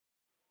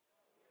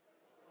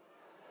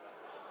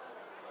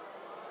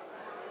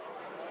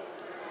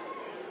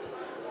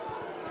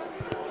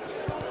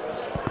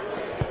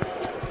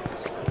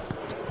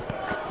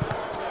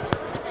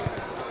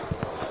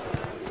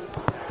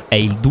È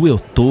il 2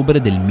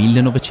 ottobre del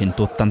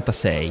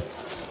 1986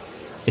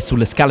 e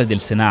sulle scale del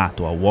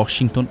Senato a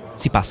Washington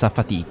si passa a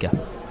fatica.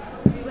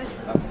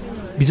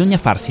 Bisogna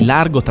farsi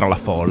largo tra la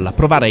folla,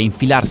 provare a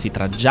infilarsi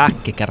tra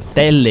giacche,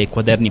 cartelle e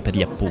quaderni per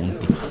gli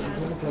appunti.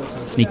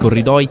 Nei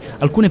corridoi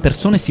alcune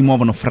persone si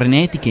muovono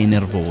frenetiche e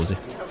nervose.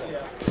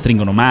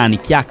 Stringono mani,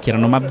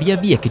 chiacchierano, ma via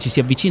via che ci si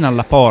avvicina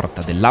alla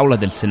porta dell'aula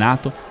del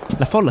Senato,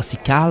 la folla si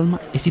calma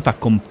e si fa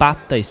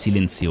compatta e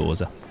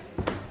silenziosa.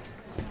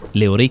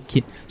 Le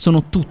orecchie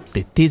sono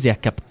tutte tese a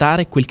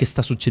captare quel che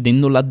sta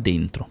succedendo là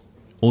dentro,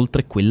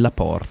 oltre quella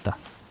porta.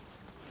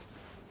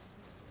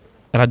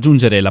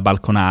 Raggiungere la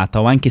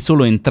balconata o anche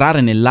solo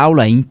entrare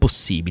nell'aula è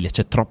impossibile,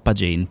 c'è troppa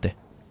gente.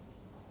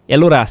 E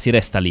allora si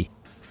resta lì,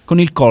 con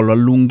il collo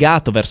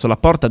allungato verso la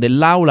porta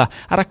dell'aula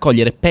a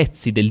raccogliere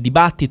pezzi del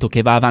dibattito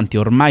che va avanti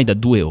ormai da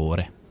 2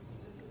 ore.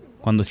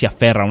 Quando si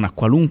afferra una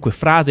qualunque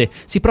frase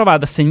si prova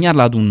ad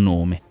assegnarla ad un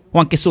nome, o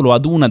anche solo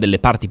ad una delle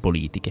parti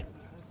politiche,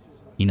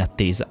 in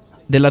attesa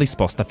della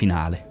risposta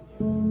finale.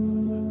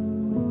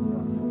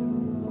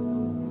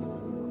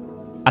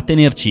 A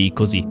tenerci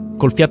così,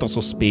 col fiato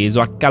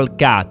sospeso,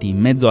 accalcati in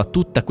mezzo a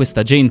tutta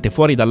questa gente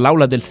fuori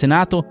dall'aula del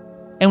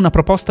Senato, è una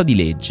proposta di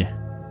legge.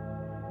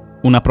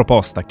 Una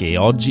proposta che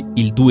oggi,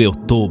 il 2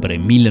 ottobre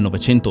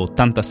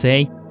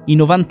 1986, i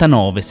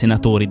 99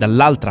 senatori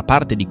dall'altra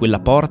parte di quella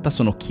porta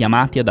sono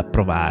chiamati ad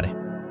approvare.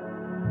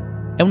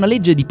 È una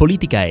legge di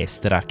politica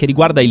estera che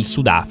riguarda il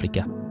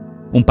Sudafrica,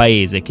 un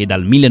paese che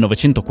dal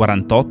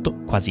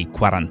 1948, quasi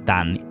 40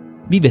 anni,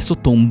 vive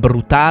sotto un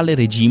brutale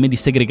regime di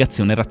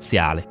segregazione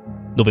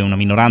razziale, dove una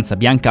minoranza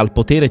bianca al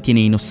potere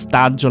tiene in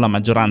ostaggio la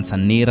maggioranza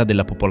nera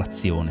della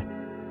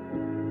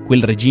popolazione.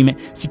 Quel regime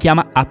si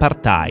chiama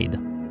apartheid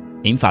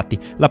e infatti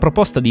la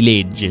proposta di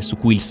legge su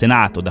cui il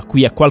Senato da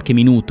qui a qualche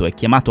minuto è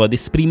chiamato ad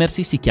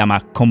esprimersi si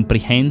chiama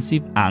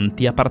Comprehensive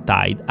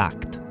Anti-Apartheid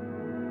Act.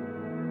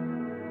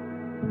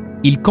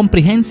 Il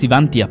Comprehensive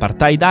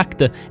Anti-Apartheid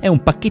Act è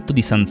un pacchetto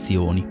di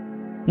sanzioni,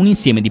 un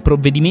insieme di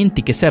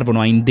provvedimenti che servono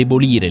a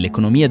indebolire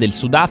l'economia del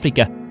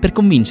Sudafrica per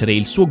convincere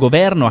il suo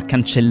governo a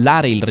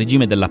cancellare il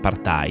regime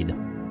dell'apartheid.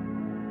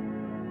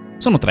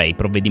 Sono 3 i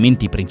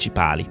provvedimenti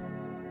principali: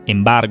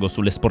 embargo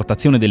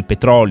sull'esportazione del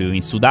petrolio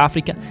in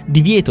Sudafrica,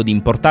 divieto di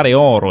importare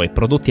oro e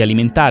prodotti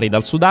alimentari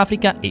dal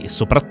Sudafrica e,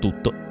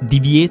 soprattutto,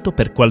 divieto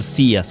per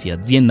qualsiasi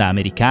azienda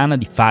americana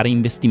di fare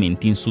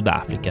investimenti in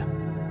Sudafrica.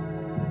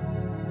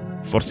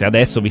 Forse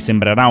adesso vi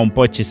sembrerà un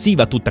po'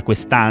 eccessiva tutta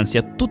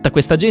quest'ansia, tutta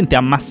questa gente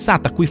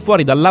ammassata qui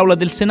fuori dall'aula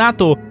del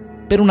Senato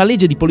per una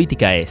legge di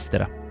politica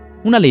estera.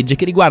 Una legge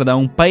che riguarda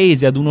un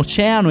paese ad un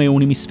oceano e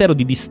un emisfero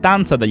di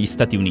distanza dagli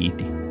Stati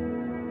Uniti.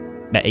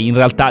 Beh, in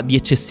realtà di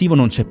eccessivo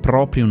non c'è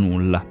proprio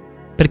nulla.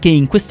 Perché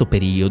in questo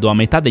periodo, a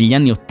metà degli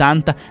anni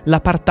 '80,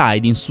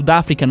 l'apartheid in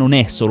Sudafrica non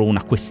è solo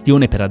una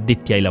questione per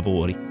addetti ai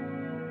lavori.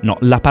 No,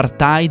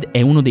 l'apartheid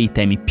è uno dei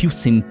temi più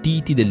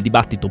sentiti del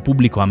dibattito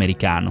pubblico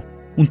americano.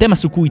 Un tema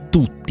su cui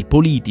tutti,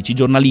 politici,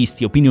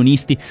 giornalisti,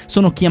 opinionisti,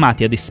 sono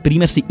chiamati ad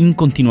esprimersi in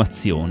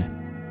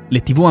continuazione.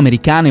 Le TV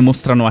americane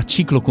mostrano a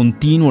ciclo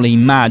continuo le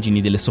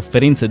immagini delle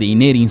sofferenze dei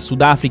neri in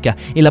Sudafrica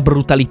e la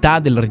brutalità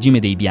del regime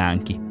dei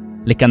bianchi.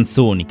 Le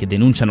canzoni che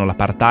denunciano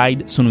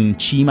l'apartheid sono in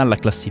cima alla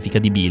classifica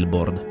di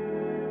Billboard.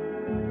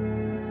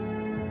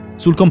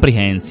 Sul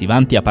Comprehensive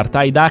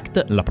Anti-Apartheid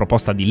Act, la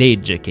proposta di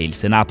legge che il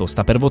Senato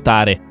sta per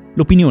votare,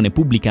 l'opinione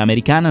pubblica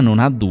americana non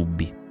ha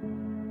dubbi.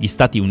 Gli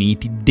Stati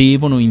Uniti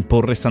devono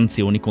imporre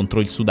sanzioni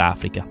contro il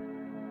Sudafrica.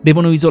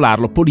 Devono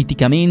isolarlo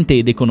politicamente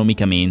ed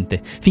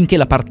economicamente, finché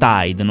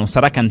l'apartheid non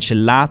sarà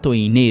cancellato e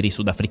i neri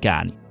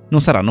sudafricani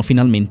non saranno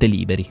finalmente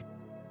liberi.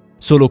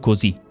 Solo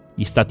così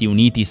gli Stati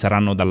Uniti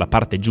saranno dalla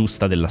parte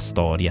giusta della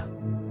storia.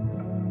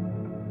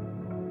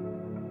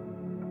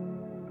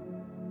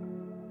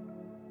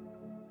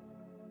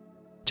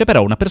 C'è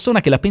però una persona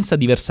che la pensa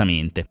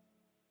diversamente.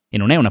 E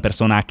non è una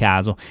persona a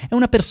caso, è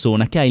una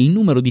persona che ha il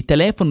numero di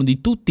telefono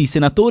di tutti i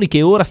senatori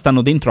che ora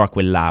stanno dentro a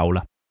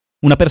quell'aula.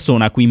 Una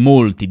persona a cui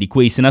molti di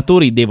quei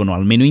senatori devono,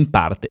 almeno in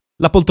parte,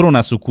 la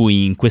poltrona su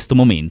cui in questo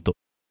momento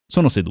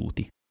sono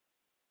seduti.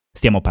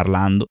 Stiamo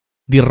parlando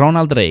di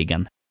Ronald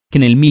Reagan, che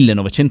nel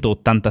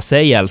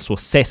 1986 è al suo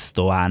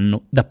 6º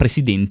anno da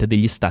presidente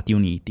degli Stati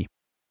Uniti.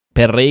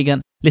 Per Reagan,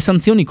 le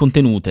sanzioni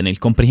contenute nel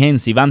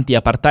Comprehensive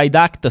Anti-Apartheid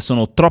Act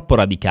sono troppo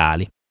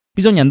radicali.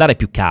 Bisogna andare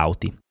più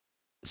cauti.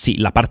 Sì,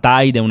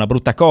 l'apartheid è una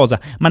brutta cosa,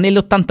 ma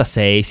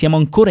nell'86 siamo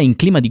ancora in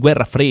clima di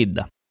guerra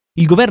fredda.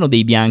 Il governo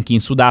dei bianchi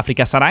in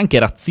Sudafrica sarà anche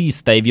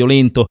razzista e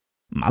violento,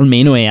 ma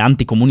almeno è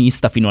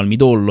anticomunista fino al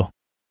midollo.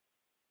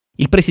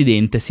 Il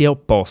presidente si è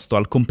opposto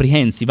al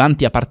Comprehensive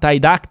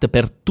Anti-Apartheid Act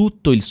per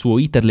tutto il suo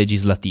iter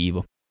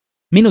legislativo.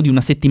 Meno di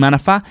una settimana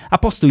fa ha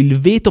posto il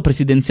veto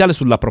presidenziale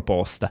sulla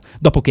proposta,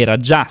 dopo che era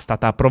già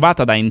stata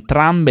approvata da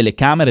entrambe le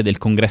Camere del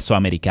Congresso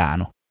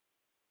americano.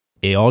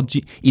 E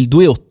oggi, il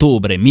 2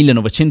 ottobre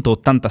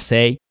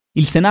 1986,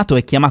 il Senato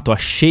è chiamato a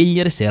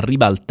scegliere se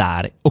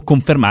ribaltare o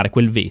confermare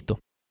quel veto,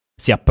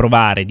 se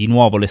approvare di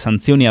nuovo le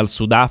sanzioni al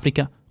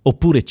Sudafrica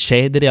oppure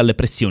cedere alle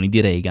pressioni di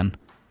Reagan.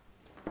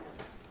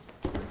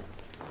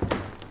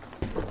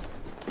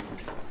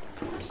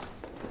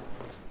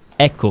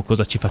 Ecco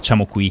cosa ci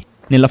facciamo qui,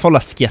 nella folla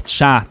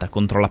schiacciata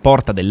contro la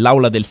porta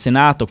dell'aula del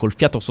Senato col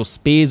fiato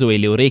sospeso e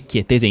le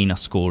orecchie tese in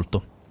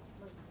ascolto.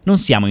 Non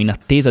siamo in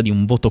attesa di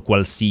un voto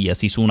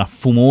qualsiasi su una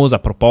fumosa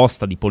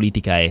proposta di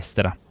politica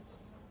estera.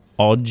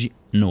 Oggi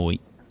noi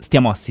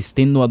stiamo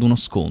assistendo ad uno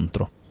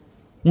scontro.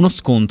 Uno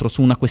scontro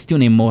su una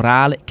questione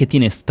morale che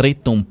tiene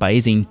stretto un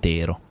paese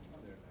intero.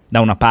 Da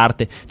una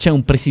parte c'è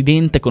un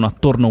presidente con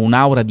attorno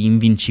un'aura di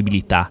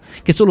invincibilità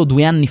che solo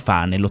 2 anni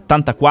fa,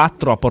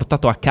 nell'84, ha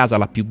portato a casa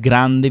la più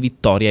grande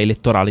vittoria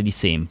elettorale di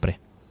sempre.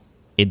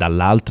 E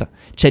dall'altra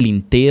c'è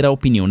l'intera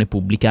opinione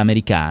pubblica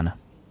americana.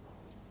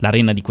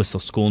 L'arena di questo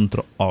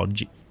scontro,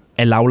 oggi,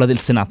 è l'aula del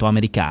Senato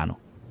americano.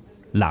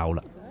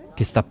 L'aula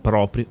che sta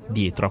proprio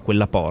dietro a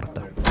quella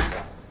porta.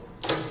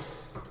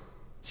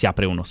 Si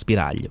apre uno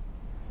spiraglio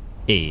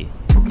e...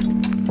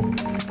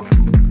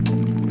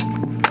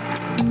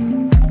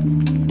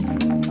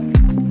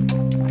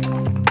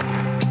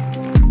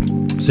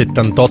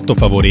 78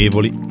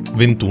 favorevoli,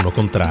 21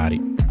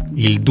 contrari.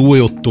 Il 2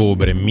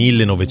 ottobre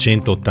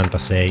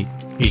 1986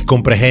 il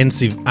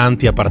Comprehensive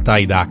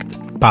Anti-Apartheid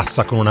Act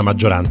passa con una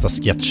maggioranza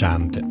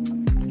schiacciante.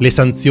 Le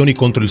sanzioni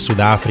contro il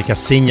Sudafrica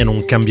segnano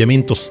un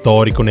cambiamento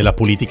storico nella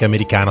politica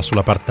americana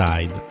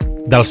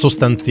sull'apartheid, dal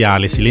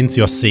sostanziale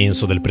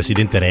silenzio-assenso del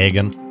presidente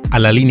Reagan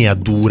alla linea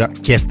dura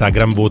chiesta a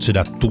gran voce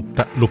da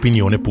tutta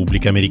l'opinione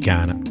pubblica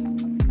americana.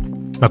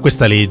 Ma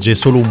questa legge è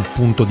solo un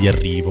punto di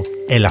arrivo,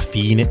 è la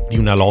fine di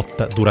una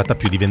lotta durata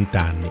più di 20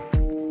 anni.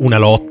 Una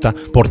lotta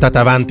portata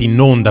avanti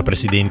non da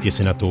presidenti e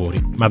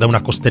senatori, ma da una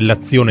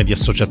costellazione di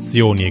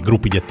associazioni e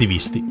gruppi di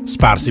attivisti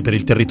sparsi per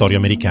il territorio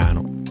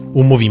americano.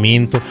 Un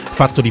movimento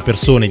fatto di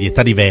persone di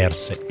età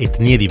diverse,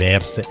 etnie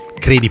diverse,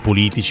 credi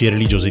politici e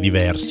religiosi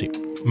diversi,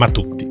 ma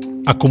tutti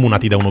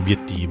accomunati da un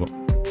obiettivo: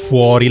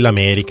 fuori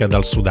l'America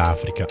dal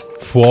Sudafrica,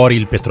 fuori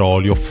il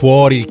petrolio,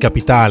 fuori il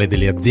capitale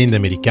delle aziende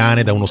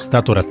americane da uno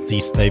stato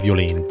razzista e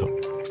violento.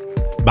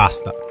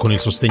 Basta con il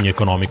sostegno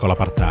economico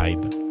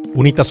all'apartheid.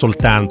 Unita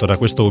soltanto da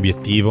questo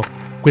obiettivo,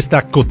 questa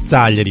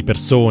accozzaglia di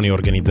persone e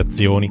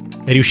organizzazioni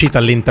è riuscita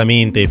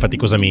lentamente e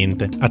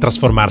faticosamente a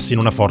trasformarsi in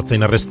una forza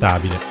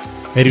inarrestabile.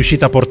 È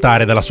riuscita a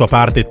portare dalla sua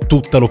parte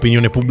tutta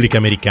l'opinione pubblica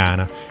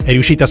americana, è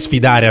riuscita a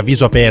sfidare a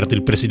viso aperto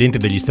il presidente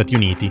degli Stati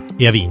Uniti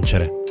e a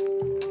vincere.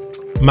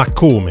 Ma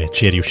come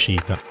ci è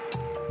riuscita?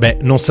 Beh,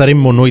 non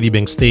saremmo noi di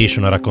Bank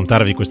Station a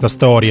raccontarvi questa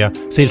storia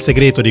se il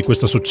segreto di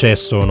questo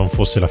successo non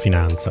fosse la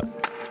finanza.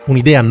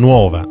 Un'idea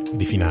nuova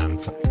di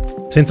finanza.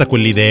 Senza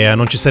quell'idea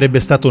non ci sarebbe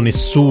stato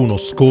nessuno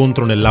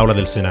scontro nell'aula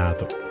del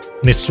Senato.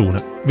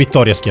 Nessuna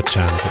vittoria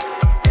schiacciante.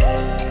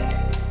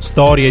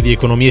 Storie di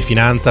economia e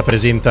finanza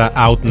presenta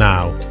Out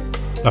Now,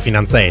 la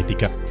finanza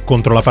etica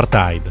contro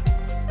l'apartheid.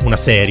 Una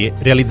serie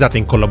realizzata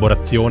in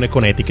collaborazione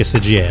con Etica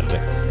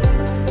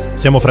SGR.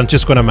 Siamo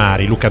Francesco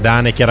Namari, Luca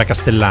Dane e Chiara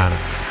Castellana.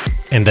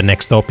 And the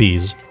next stop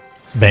is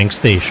Bank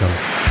Station.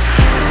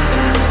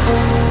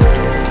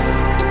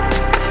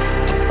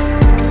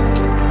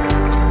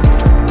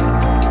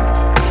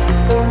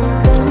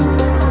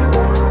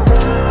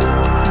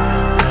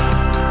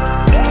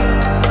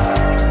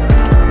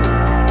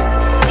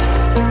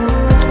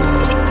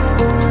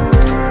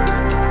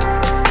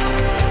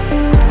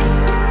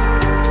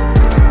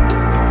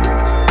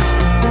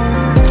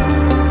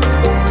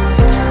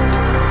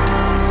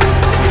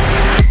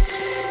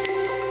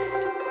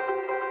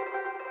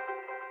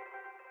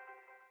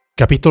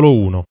 Capitolo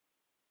 1.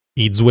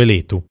 Izwe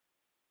Lethu.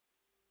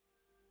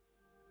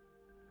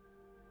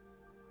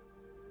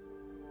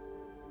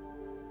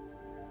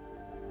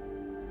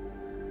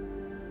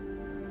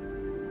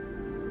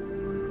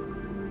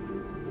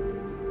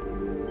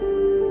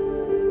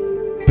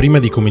 Prima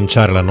di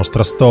cominciare la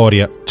nostra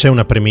storia, c'è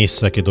una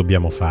premessa che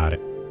dobbiamo fare.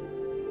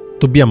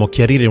 Dobbiamo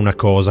chiarire una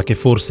cosa che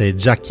forse è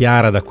già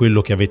chiara da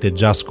quello che avete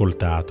già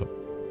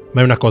ascoltato,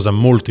 ma è una cosa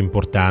molto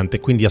importante,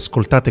 quindi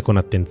ascoltate con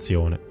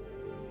attenzione.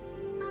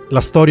 La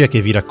storia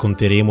che vi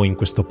racconteremo in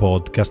questo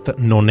podcast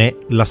non è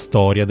la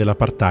storia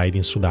dell'apartheid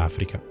in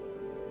Sudafrica.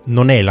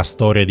 Non è la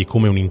storia di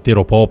come un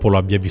intero popolo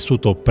abbia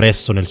vissuto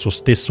oppresso nel suo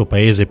stesso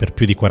paese per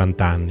più di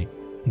 40 anni,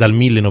 dal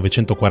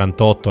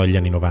 1948 agli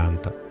anni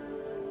 90.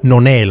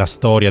 Non è la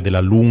storia della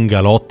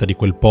lunga lotta di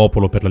quel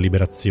popolo per la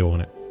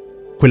liberazione.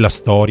 Quella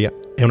storia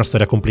è una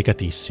storia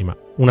complicatissima,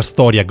 una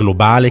storia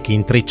globale che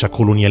intreccia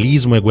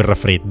colonialismo e guerra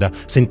fredda,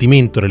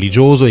 sentimento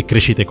religioso e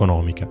crescita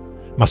economica,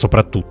 ma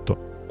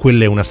soprattutto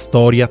quella è una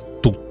storia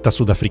tutta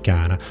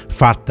sudafricana,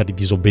 fatta di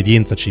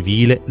disobbedienza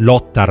civile,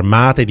 lotta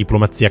armata e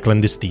diplomazia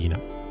clandestina.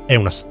 È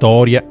una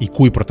storia i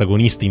cui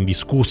protagonisti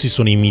indiscussi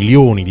sono i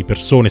milioni di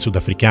persone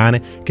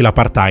sudafricane che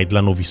l'apartheid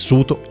l'hanno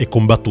vissuto e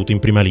combattuto in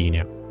prima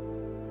linea.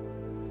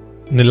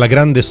 Nella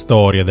grande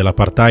storia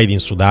dell'apartheid in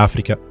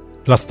Sudafrica,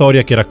 la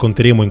storia che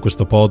racconteremo in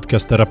questo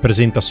podcast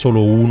rappresenta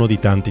solo uno di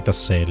tanti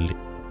tasselli.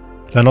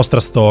 La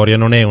nostra storia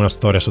non è una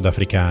storia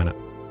sudafricana,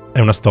 è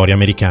una storia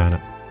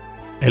americana.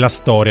 È la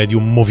storia di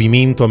un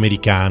movimento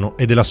americano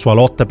e della sua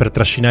lotta per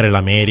trascinare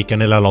l'America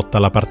nella lotta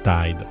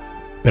all'apartheid,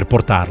 per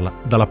portarla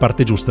dalla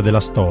parte giusta della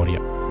storia.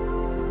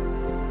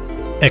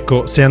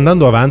 Ecco, se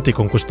andando avanti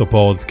con questo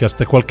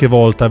podcast qualche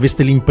volta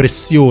aveste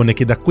l'impressione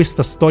che da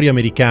questa storia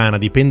americana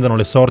dipendano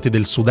le sorti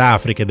del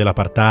Sudafrica e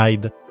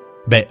dell'apartheid,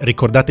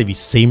 ricordatevi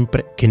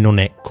sempre che non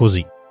è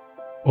così.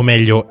 O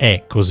meglio,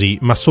 è così,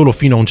 ma solo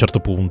fino a un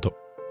certo punto.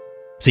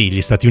 Sì,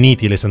 gli Stati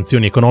Uniti e le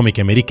sanzioni economiche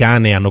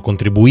americane hanno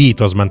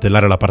contribuito a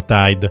smantellare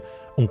l'apartheid,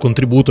 un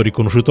contributo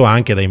riconosciuto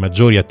anche dai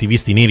maggiori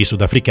attivisti neri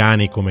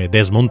sudafricani come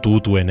Desmond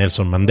Tutu e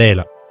Nelson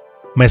Mandela,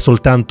 ma è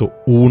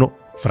soltanto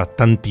uno fra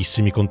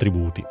tantissimi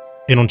contributi,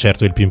 e non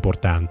certo il più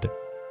importante.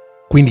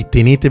 Quindi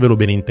tenetevelo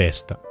bene in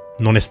testa,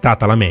 non è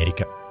stata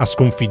l'America a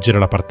sconfiggere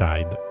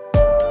l'apartheid.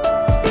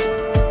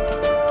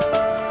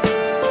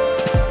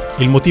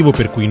 Il motivo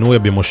per cui noi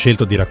abbiamo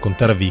scelto di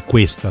raccontarvi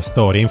questa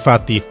storia,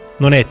 infatti,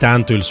 non è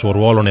tanto il suo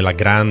ruolo nella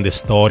grande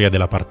storia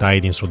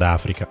dell'apartheid in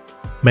Sudafrica,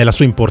 ma è la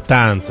sua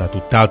importanza,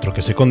 tutt'altro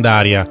che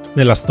secondaria,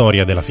 nella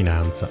storia della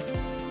finanza.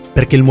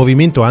 Perché il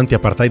movimento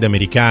anti-apartheid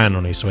americano,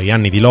 nei suoi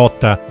anni di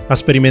lotta, ha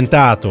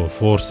sperimentato,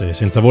 forse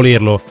senza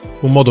volerlo,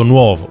 un modo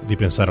nuovo di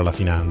pensare alla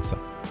finanza.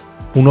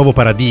 Un nuovo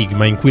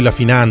paradigma in cui la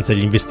finanza e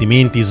gli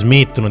investimenti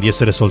smettono di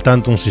essere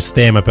soltanto un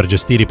sistema per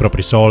gestire i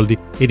propri soldi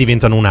e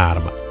diventano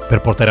un'arma per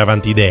portare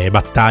avanti idee,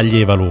 battaglie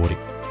e valori.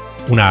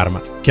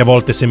 Un'arma che a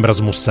volte sembra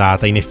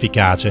smussata,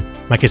 inefficace,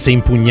 ma che se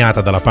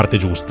impugnata dalla parte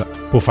giusta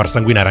può far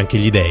sanguinare anche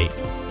gli dèi,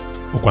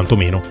 o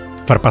quantomeno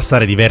far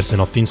passare diverse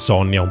notti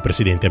insonni a un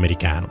presidente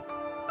americano.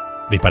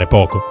 Vi pare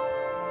poco?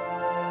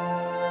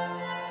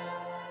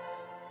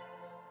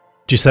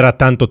 Ci sarà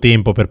tanto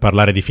tempo per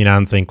parlare di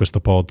finanza in questo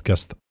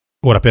podcast.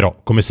 Ora però,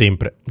 come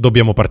sempre,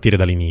 dobbiamo partire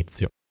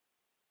dall'inizio.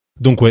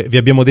 Dunque, vi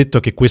abbiamo detto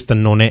che questa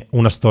non è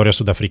una storia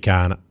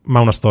sudafricana, ma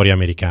una storia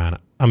americana,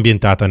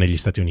 ambientata negli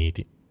Stati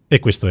Uniti. E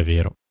questo è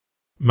vero.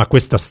 Ma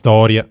questa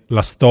storia,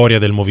 la storia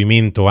del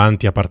movimento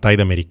anti-apartheid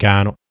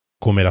americano,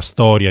 come la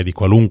storia di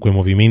qualunque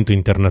movimento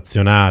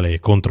internazionale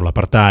contro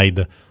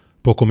l'apartheid,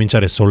 può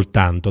cominciare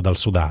soltanto dal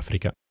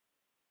Sudafrica.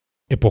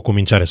 E può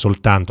cominciare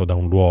soltanto da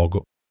un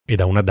luogo e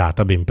da una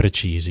data ben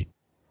precisi.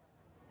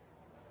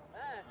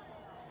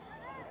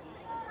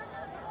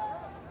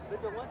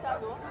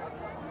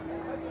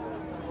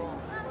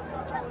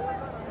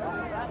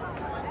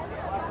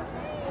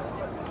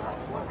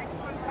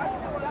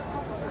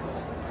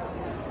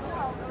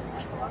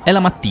 È la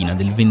mattina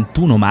del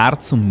 21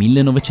 marzo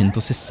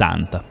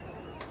 1960.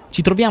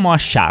 Ci troviamo a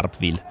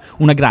Sharpeville,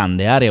 una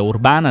grande area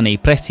urbana nei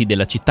pressi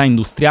della città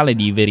industriale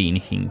di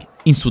Vereeniging,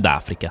 in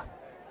Sudafrica.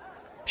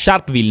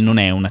 Sharpeville non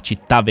è una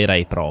città vera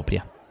e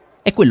propria.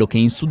 È quello che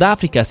in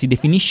Sudafrica si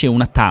definisce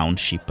una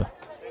township,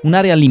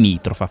 un'area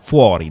limitrofa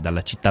fuori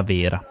dalla città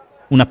vera,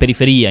 una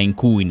periferia in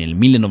cui nel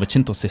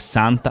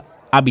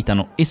 1960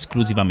 abitano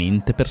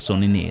esclusivamente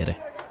persone nere.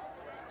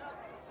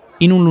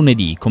 In un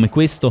lunedì come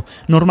questo,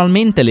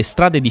 normalmente le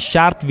strade di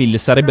Sharpeville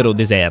sarebbero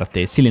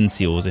deserte e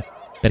silenziose,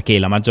 perché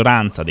la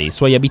maggioranza dei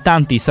suoi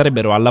abitanti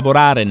sarebbero a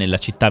lavorare nella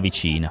città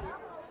vicina.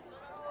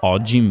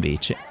 Oggi,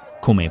 invece,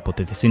 come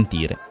potete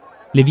sentire,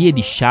 le vie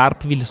di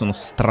Sharpeville sono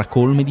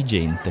stracolme di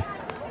gente.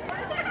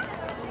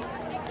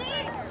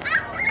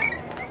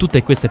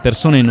 Tutte queste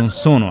persone non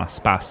sono a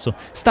spasso,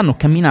 stanno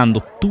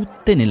camminando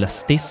tutte nella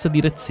stessa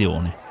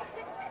direzione.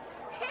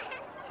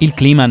 Il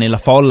clima nella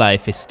folla è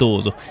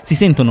festoso, si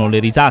sentono le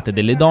risate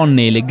delle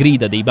donne e le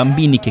grida dei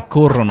bambini che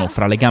corrono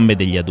fra le gambe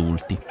degli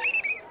adulti.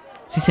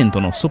 Si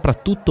sentono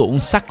soprattutto un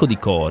sacco di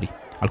cori,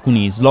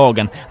 alcuni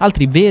slogan,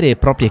 altri vere e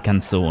proprie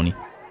canzoni.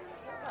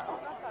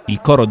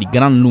 Il coro di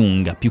gran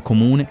lunga più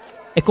comune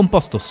è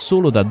composto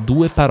solo da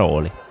 2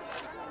 parole,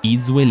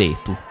 Izwe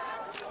Lethu,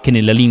 che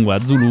nella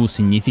lingua Zulu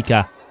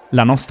significa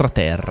la nostra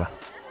terra.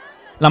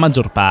 La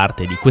maggior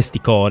parte di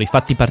questi cori,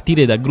 fatti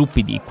partire da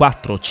gruppi di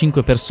 4 o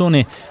 5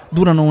 persone,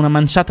 durano una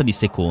manciata di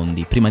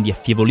secondi prima di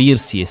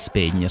affievolirsi e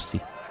spegnersi,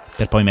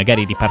 per poi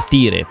magari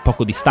ripartire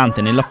poco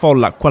distante nella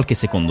folla qualche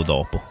secondo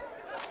dopo.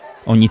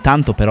 Ogni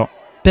tanto però,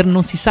 per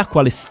non si sa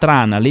quale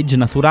strana legge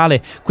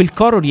naturale, quel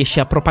coro riesce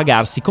a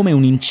propagarsi come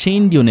un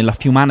incendio nella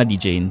fiumana di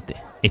gente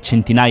e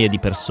centinaia di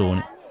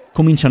persone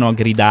cominciano a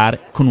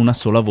gridare con una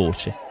sola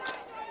voce: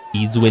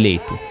 Izwe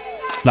Lethu,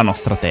 la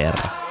nostra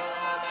terra.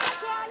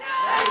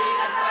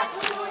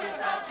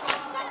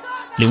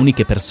 Le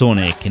uniche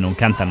persone che non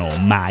cantano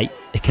mai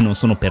e che non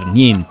sono per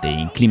niente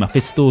in clima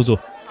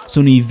festoso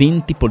sono i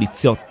 20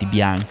 poliziotti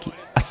bianchi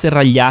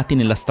asserragliati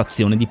nella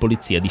stazione di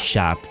polizia di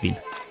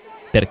Sharpeville,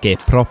 perché è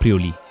proprio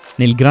lì,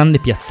 nel grande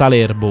piazzale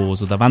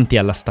erboso davanti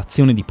alla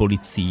stazione di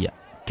polizia,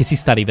 che si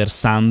sta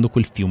riversando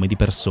quel fiume di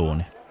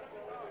persone.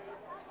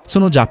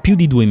 Sono già più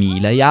di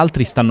 2000 e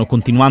altri stanno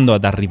continuando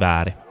ad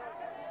arrivare.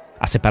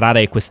 A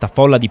separare questa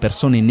folla di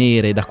persone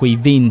nere da quei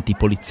 20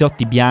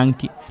 poliziotti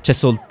bianchi c'è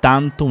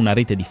soltanto una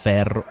rete di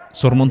ferro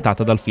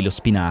sormontata dal filo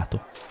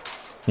spinato.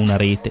 Una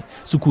rete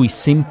su cui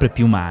sempre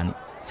più mani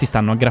si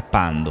stanno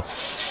aggrappando.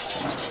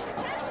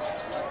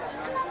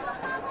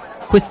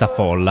 Questa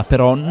folla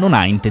però non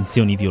ha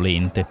intenzioni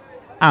violente.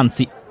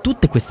 Anzi,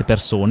 tutte queste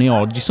persone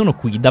oggi sono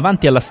qui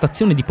davanti alla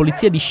stazione di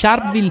polizia di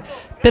Sharpeville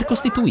per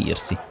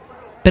costituirsi,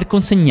 per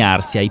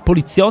consegnarsi ai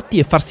poliziotti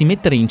e farsi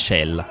mettere in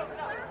cella.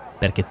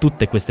 Perché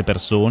tutte queste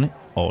persone,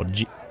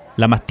 oggi,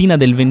 la mattina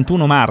del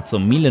 21 marzo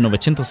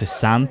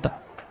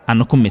 1960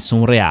 hanno commesso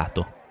un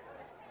reato.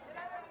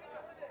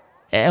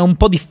 È un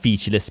po'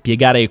 difficile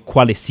spiegare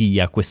quale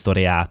sia questo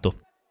reato.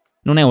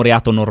 Non è un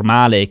reato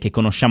normale che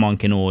conosciamo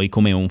anche noi,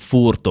 come un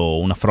furto o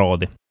una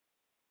frode.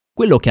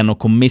 Quello che hanno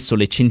commesso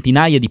le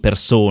centinaia di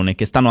persone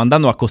che stanno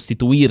andando a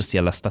costituirsi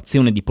alla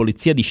stazione di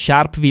polizia di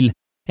Sharpeville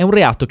è un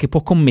reato che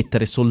può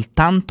commettere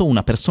soltanto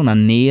una persona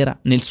nera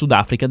nel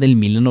Sudafrica del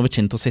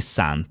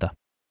 1960.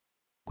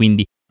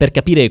 Quindi, per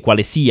capire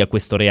quale sia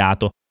questo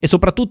reato e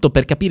soprattutto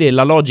per capire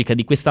la logica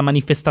di questa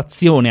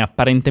manifestazione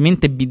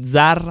apparentemente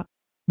bizzarra,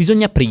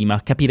 bisogna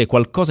prima capire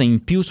qualcosa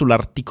in più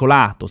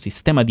sull'articolato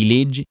sistema di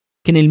leggi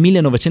che nel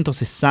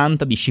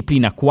 1960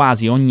 disciplina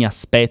quasi ogni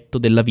aspetto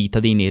della vita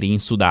dei neri in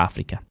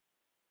Sudafrica.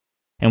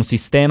 È un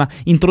sistema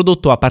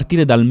introdotto a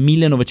partire dal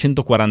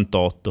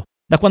 1948,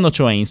 da quando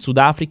cioè in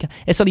Sudafrica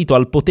è salito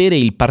al potere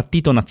il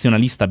Partito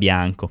Nazionalista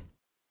Bianco.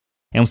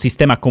 È un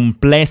sistema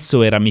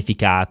complesso e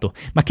ramificato,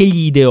 ma che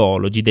gli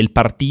ideologi del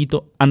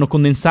partito hanno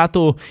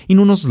condensato in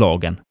uno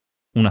slogan,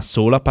 una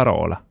sola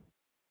parola.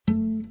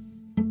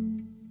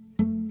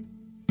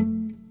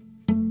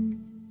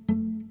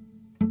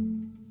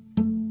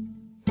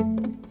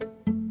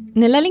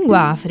 Nella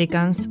lingua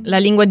Afrikaans, la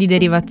lingua di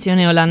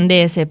derivazione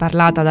olandese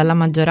parlata dalla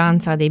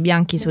maggioranza dei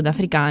bianchi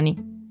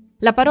sudafricani,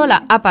 la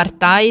parola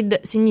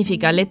apartheid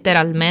significa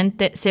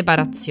letteralmente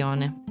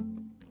separazione.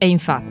 E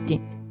infatti,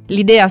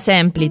 l'idea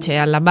semplice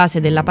alla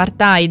base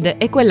dell'apartheid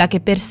è quella che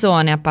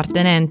persone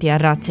appartenenti a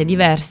razze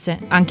diverse,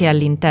 anche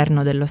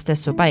all'interno dello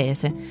stesso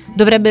paese,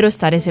 dovrebbero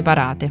stare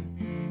separate.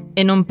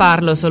 E non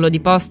parlo solo di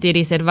posti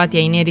riservati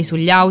ai neri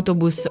sugli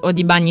autobus o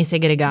di bagni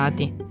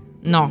segregati.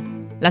 No.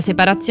 La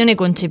separazione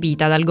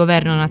concepita dal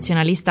governo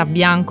nazionalista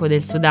bianco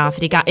del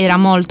Sudafrica era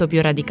molto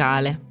più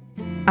radicale.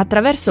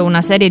 Attraverso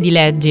una serie di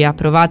leggi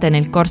approvate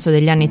nel corso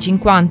degli anni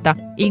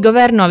 50, il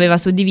governo aveva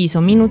suddiviso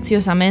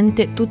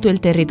minuziosamente tutto il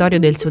territorio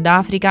del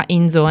Sudafrica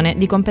in zone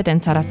di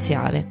competenza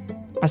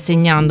razziale,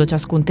 assegnando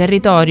ciascun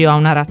territorio a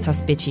una razza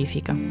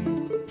specifica.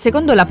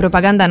 Secondo la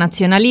propaganda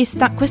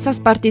nazionalista, questa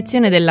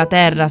spartizione della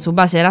terra su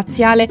base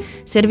razziale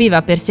serviva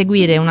a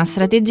perseguire una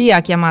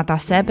strategia chiamata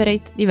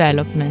Separate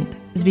Development,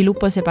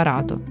 sviluppo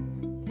separato.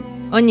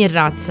 Ogni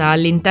razza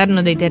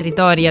all'interno dei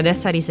territori ad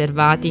essa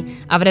riservati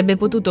avrebbe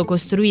potuto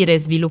costruire e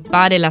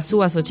sviluppare la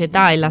sua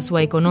società e la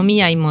sua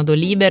economia in modo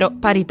libero,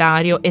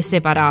 paritario e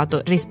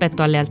separato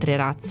rispetto alle altre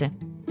razze.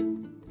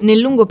 Nel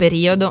lungo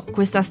periodo,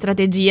 questa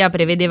strategia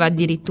prevedeva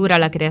addirittura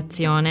la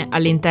creazione,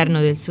 all'interno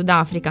del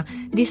Sudafrica,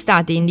 di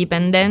stati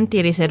indipendenti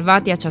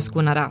riservati a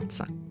ciascuna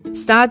razza.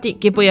 Stati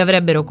che poi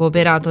avrebbero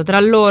cooperato tra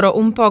loro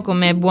un po'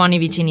 come buoni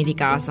vicini di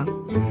casa.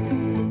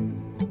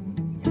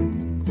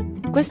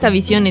 Questa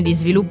visione di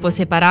sviluppo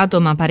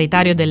separato ma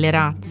paritario delle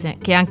razze,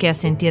 che anche a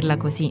sentirla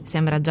così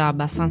sembra già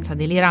abbastanza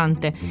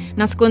delirante,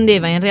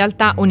 nascondeva in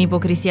realtà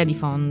un'ipocrisia di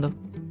fondo.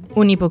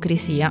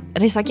 Un'ipocrisia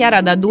resa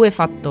chiara da due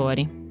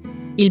fattori.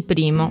 Il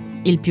primo,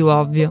 il più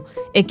ovvio,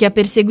 è che a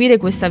perseguire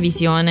questa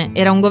visione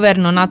era un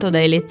governo nato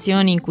da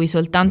elezioni in cui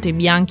soltanto i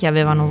bianchi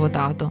avevano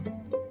votato.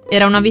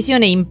 Era una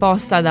visione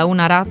imposta da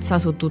una razza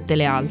su tutte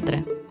le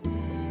altre.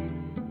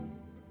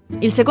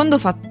 Il secondo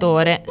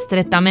fattore,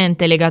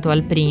 strettamente legato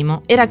al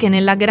primo, era che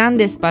nella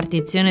grande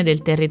spartizione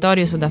del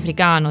territorio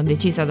sudafricano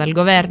decisa dal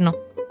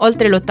governo,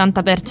 oltre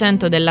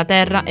l'80% della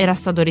terra era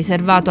stato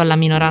riservato alla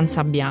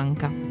minoranza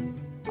bianca.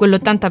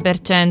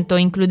 Quell'80%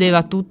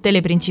 includeva tutte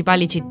le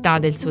principali città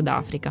del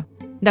Sudafrica,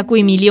 da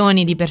cui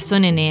milioni di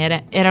persone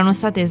nere erano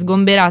state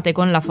sgomberate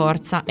con la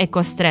forza e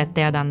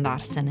costrette ad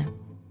andarsene.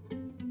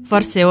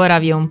 Forse ora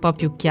vi è un po'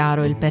 più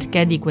chiaro il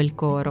perché di quel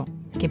coro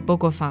che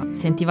poco fa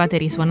sentivate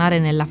risuonare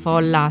nella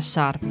folla a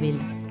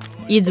Sharpeville.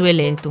 Izwe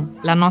Lethu,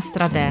 la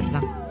nostra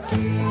terra.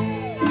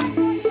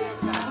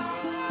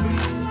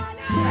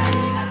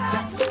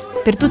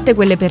 Per tutte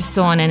quelle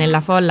persone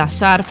nella folla a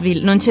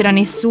Sharpeville non c'era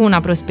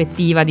nessuna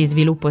prospettiva di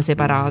sviluppo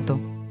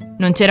separato.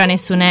 Non c'era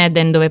nessun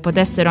Eden dove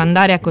potessero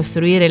andare a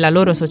costruire la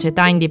loro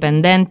società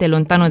indipendente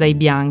lontano dai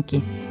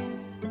bianchi.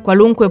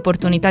 Qualunque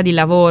opportunità di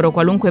lavoro,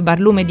 qualunque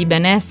barlume di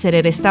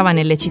benessere restava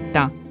nelle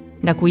città,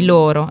 da cui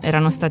loro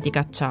erano stati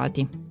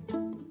cacciati.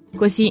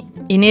 Così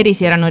i neri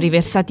si erano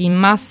riversati in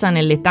massa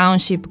nelle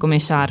township come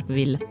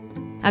Sharpeville,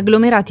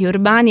 agglomerati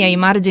urbani ai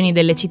margini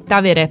delle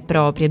città vere e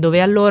proprie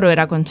dove a loro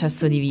era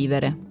concesso di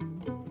vivere.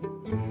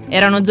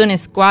 Erano zone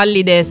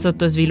squallide e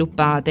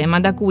sottosviluppate, ma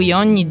da cui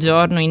ogni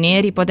giorno i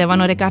neri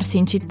potevano recarsi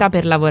in città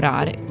per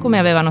lavorare, come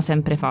avevano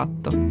sempre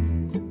fatto.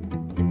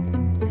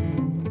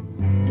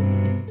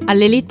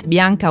 All'elite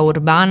bianca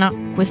urbana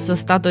questo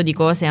stato di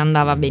cose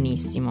andava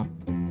benissimo.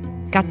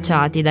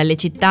 Cacciati dalle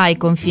città e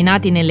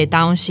confinati nelle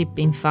township,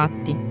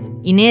 infatti,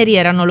 i neri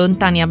erano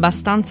lontani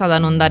abbastanza da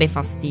non dare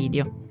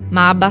fastidio,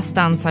 ma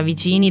abbastanza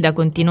vicini da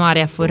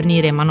continuare a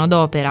fornire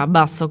manodopera a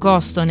basso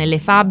costo nelle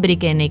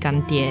fabbriche e nei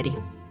cantieri.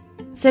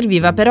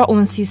 Serviva però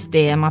un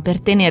sistema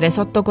per tenere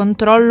sotto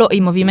controllo i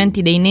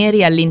movimenti dei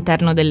neri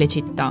all'interno delle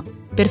città,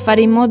 per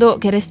fare in modo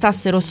che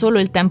restassero solo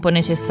il tempo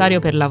necessario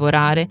per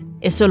lavorare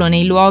e solo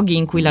nei luoghi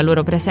in cui la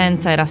loro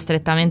presenza era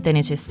strettamente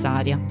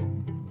necessaria.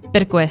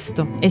 Per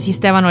questo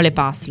esistevano le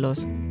pass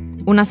laws,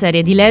 una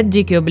serie di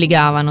leggi che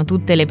obbligavano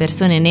tutte le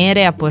persone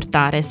nere a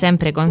portare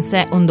sempre con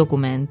sé un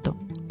documento,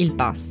 il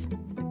pass.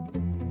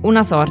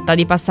 Una sorta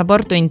di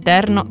passaporto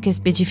interno che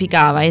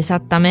specificava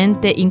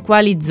esattamente in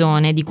quali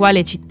zone di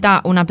quale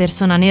città una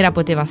persona nera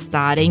poteva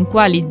stare, in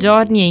quali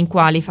giorni e in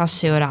quali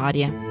fasce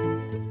orarie.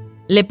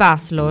 Le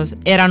pass laws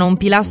erano un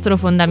pilastro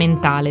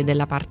fondamentale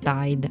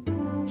dell'apartheid.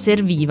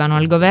 Servivano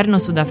al governo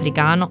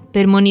sudafricano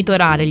per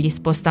monitorare gli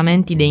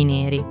spostamenti dei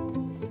neri,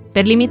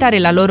 per limitare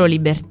la loro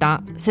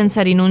libertà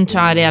senza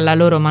rinunciare alla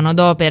loro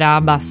manodopera a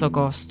basso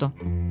costo.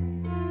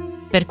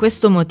 Per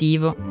questo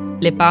motivo,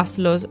 le pass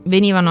laws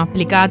venivano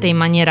applicate in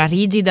maniera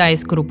rigida e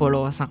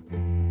scrupolosa.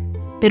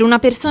 Per una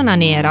persona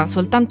nera,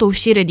 soltanto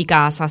uscire di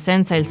casa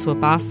senza il suo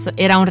pass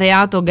era un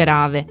reato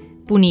grave,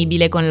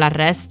 punibile con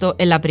l'arresto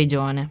e la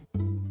prigione.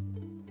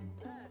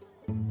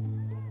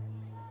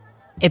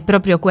 È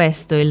proprio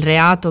questo il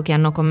reato che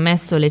hanno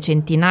commesso le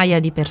centinaia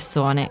di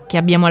persone che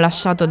abbiamo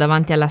lasciato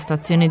davanti alla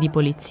stazione di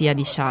polizia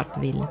di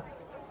Sharpeville.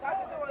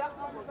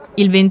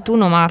 Il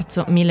 21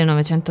 marzo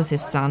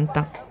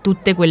 1960,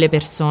 tutte quelle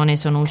persone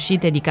sono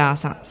uscite di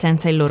casa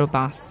senza il loro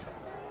pass.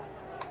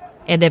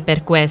 Ed è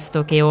per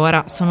questo che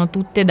ora sono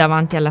tutte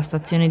davanti alla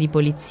stazione di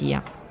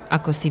polizia, a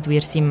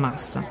costituirsi in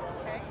massa.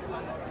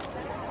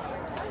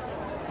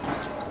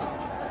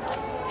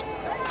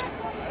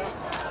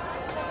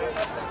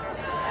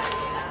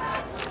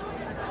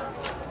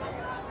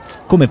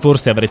 Come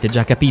forse avrete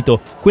già capito,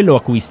 quello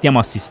a cui stiamo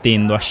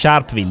assistendo a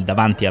Sharpeville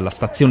davanti alla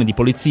stazione di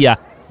polizia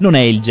non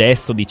è il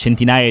gesto di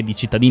centinaia di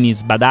cittadini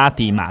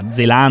sbadati ma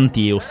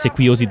zelanti e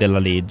ossequiosi della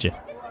legge.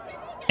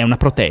 È una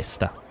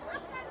protesta.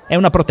 È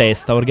una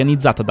protesta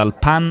organizzata dal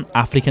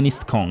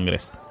Pan-Africanist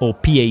Congress, o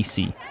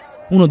PAC,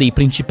 uno dei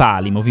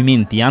principali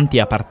movimenti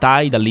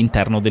anti-apartheid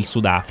all'interno del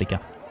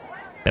Sudafrica.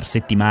 Per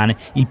settimane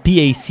il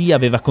PAC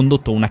aveva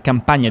condotto una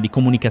campagna di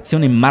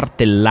comunicazione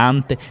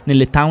martellante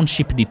nelle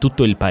township di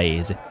tutto il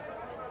paese.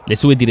 Le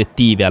sue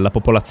direttive alla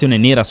popolazione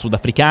nera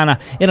sudafricana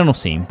erano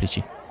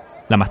semplici.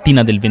 La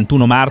mattina del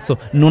 21 marzo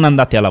non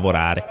andate a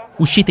lavorare,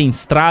 uscite in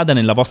strada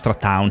nella vostra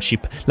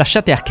township,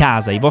 lasciate a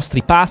casa i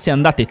vostri pass e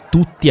andate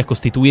tutti a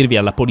costituirvi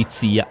alla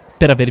polizia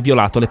per aver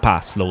violato le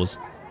pass laws.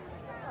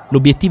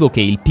 L'obiettivo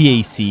che il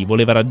PAC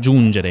voleva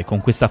raggiungere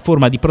con questa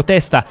forma di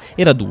protesta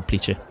era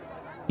duplice.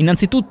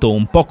 Innanzitutto,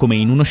 un po' come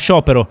in uno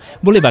sciopero,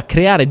 voleva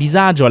creare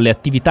disagio alle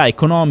attività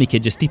economiche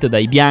gestite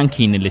dai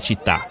bianchi nelle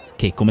città,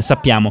 che, come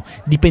sappiamo,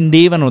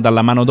 dipendevano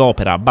dalla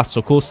manodopera a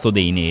basso costo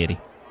dei neri.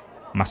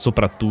 Ma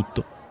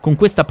soprattutto, con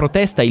questa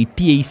protesta il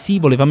PAC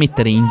voleva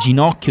mettere in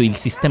ginocchio il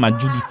sistema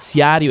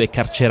giudiziario e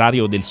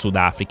carcerario del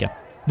Sudafrica.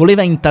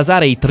 Voleva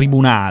intasare i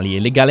tribunali e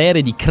le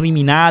galere di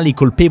criminali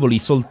colpevoli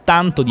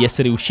soltanto di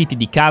essere usciti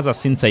di casa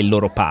senza il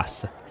loro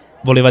pass.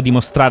 Voleva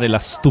dimostrare la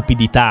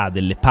stupidità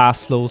delle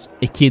pass laws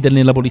e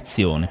chiederne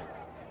l'abolizione.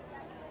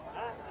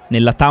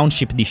 Nella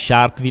township di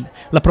Sharpeville,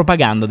 la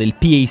propaganda del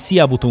PAC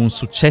ha avuto un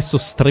successo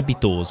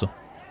strepitoso.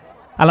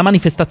 Alla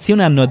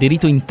manifestazione hanno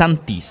aderito in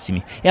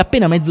tantissimi e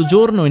appena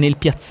mezzogiorno e nel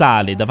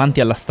piazzale davanti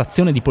alla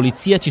stazione di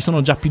polizia ci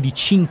sono già più di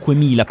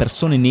 5.000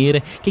 persone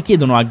nere che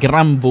chiedono a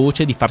gran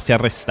voce di farsi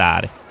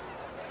arrestare.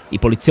 I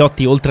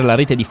poliziotti oltre la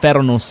rete di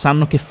ferro non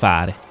sanno che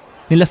fare.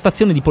 Nella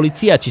stazione di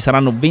polizia ci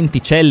saranno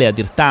 20 celle a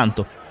dir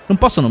tanto. Non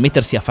possono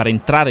mettersi a far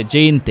entrare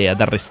gente e ad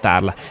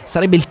arrestarla.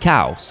 Sarebbe il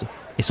caos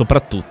e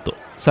soprattutto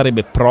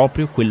sarebbe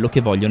proprio quello che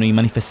vogliono i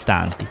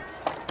manifestanti.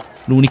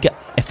 L'unica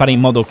è fare in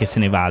modo che se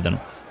ne vadano,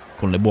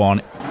 con le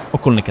buone o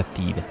con le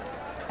cattive.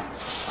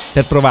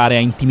 Per provare a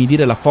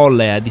intimidire la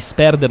folla e a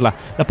disperderla,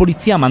 la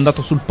polizia ha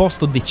mandato sul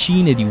posto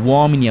decine di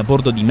uomini a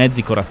bordo di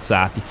mezzi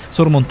corazzati,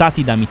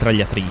 sormontati da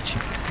mitragliatrici.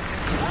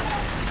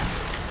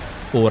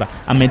 Ora,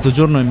 a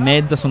mezzogiorno e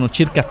mezza, sono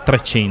circa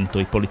 300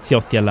 i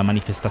poliziotti alla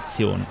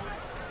manifestazione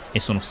e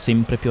sono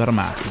sempre più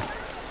armati.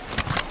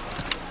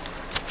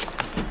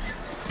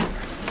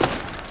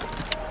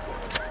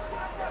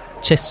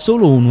 C'è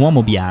solo un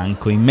uomo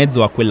bianco in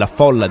mezzo a quella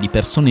folla di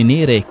persone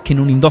nere che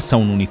non indossa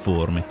un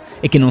uniforme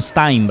e che non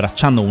sta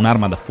imbracciando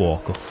un'arma da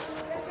fuoco.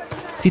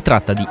 Si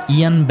tratta di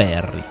Ian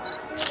Barry,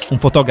 un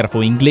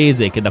fotografo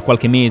inglese che da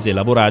qualche mese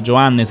lavora a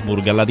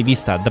Johannesburg alla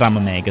rivista Drum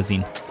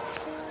Magazine.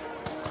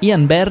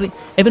 Ian Barry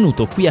è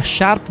venuto qui a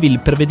Sharpeville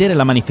per vedere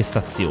la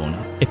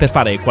manifestazione e per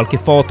fare qualche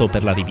foto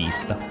per la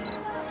rivista.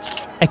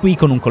 È qui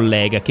con un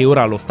collega che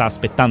ora lo sta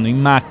aspettando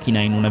in macchina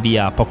in una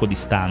via poco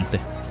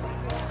distante.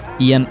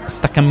 Ian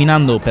sta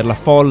camminando per la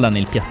folla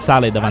nel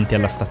piazzale davanti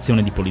alla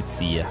stazione di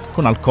polizia,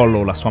 con al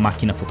collo la sua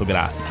macchina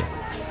fotografica.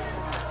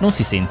 Non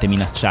si sente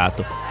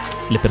minacciato.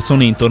 Le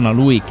persone intorno a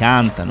lui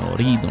cantano,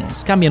 ridono,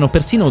 scambiano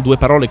persino 2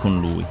 parole con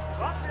lui.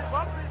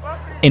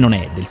 E non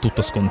è del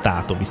tutto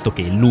scontato, visto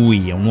che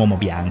lui è un uomo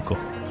bianco.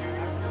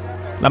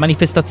 La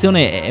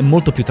manifestazione è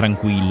molto più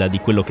tranquilla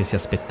di quello che si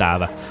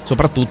aspettava,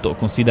 soprattutto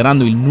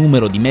considerando il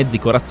numero di mezzi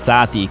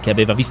corazzati che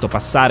aveva visto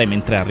passare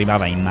mentre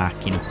arrivava in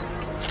macchina.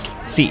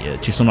 Sì,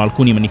 ci sono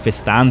alcuni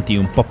manifestanti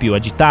un po' più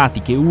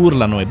agitati che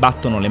urlano e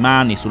battono le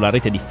mani sulla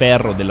rete di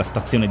ferro della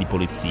stazione di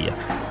polizia.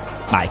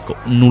 Ma ecco,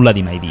 nulla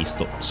di mai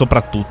visto,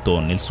 soprattutto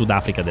nel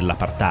Sudafrica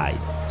dell'apartheid.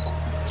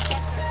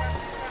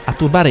 A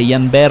turbare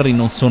Ian Barry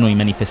non sono i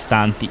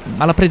manifestanti,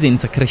 ma la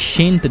presenza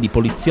crescente di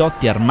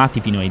poliziotti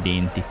armati fino ai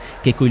denti,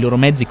 che coi loro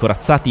mezzi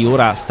corazzati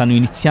ora stanno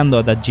iniziando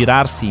ad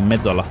aggirarsi in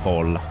mezzo alla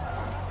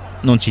folla.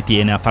 Non ci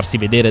tiene a farsi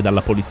vedere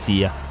dalla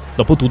polizia.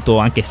 Dopotutto,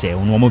 anche se è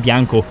un uomo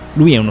bianco,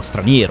 lui è uno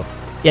straniero,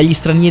 e agli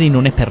stranieri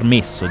non è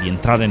permesso di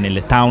entrare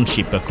nelle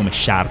township come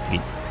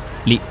Sharpeville.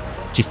 Lì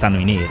ci stanno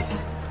i neri.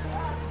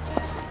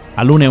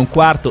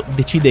 All'1:15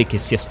 decide che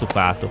si è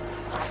stufato.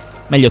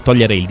 Meglio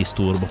togliere il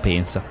disturbo,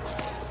 pensa.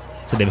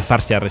 Se deve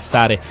farsi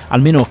arrestare,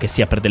 almeno che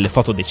sia per delle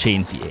foto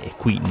decenti, e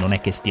qui non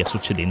è che stia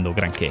succedendo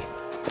granché.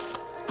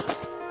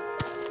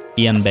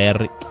 Ian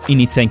Barry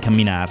inizia a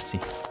incamminarsi.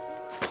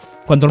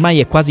 Quando ormai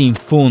è quasi in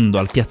fondo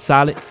al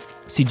piazzale,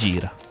 si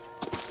gira.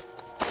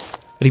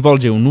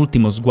 Rivolge un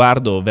ultimo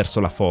sguardo verso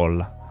la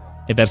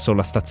folla e verso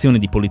la stazione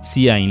di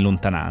polizia in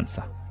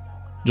lontananza.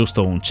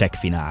 Giusto un check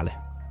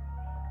finale.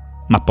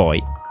 Ma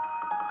poi...